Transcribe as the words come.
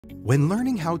When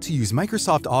learning how to use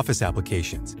Microsoft Office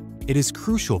applications, it is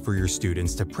crucial for your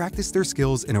students to practice their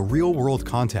skills in a real-world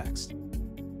context.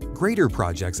 Grader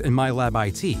projects in Mylab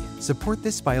IT support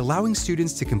this by allowing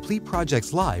students to complete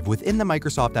projects live within the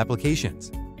Microsoft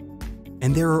applications.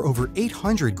 And there are over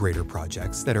 800 Grader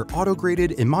projects that are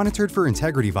auto-graded and monitored for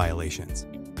integrity violations.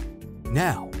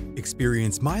 Now,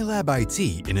 experience Mylab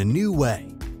IT in a new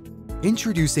way.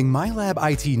 Introducing Mylab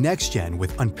IT Next Gen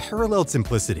with unparalleled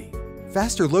simplicity,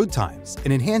 faster load times,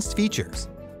 and enhanced features.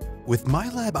 With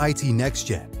Mylab IT Next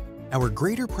Gen, our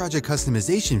Grader project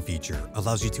customization feature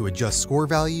allows you to adjust score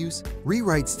values,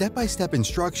 rewrite step-by-step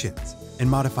instructions, and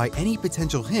modify any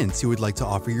potential hints you would like to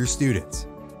offer your students.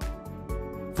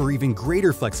 For even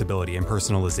greater flexibility and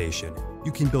personalization,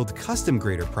 you can build custom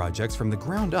Grader projects from the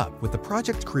ground up with the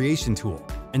Project Creation tool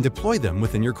and deploy them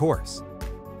within your course.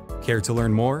 Care to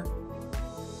learn more?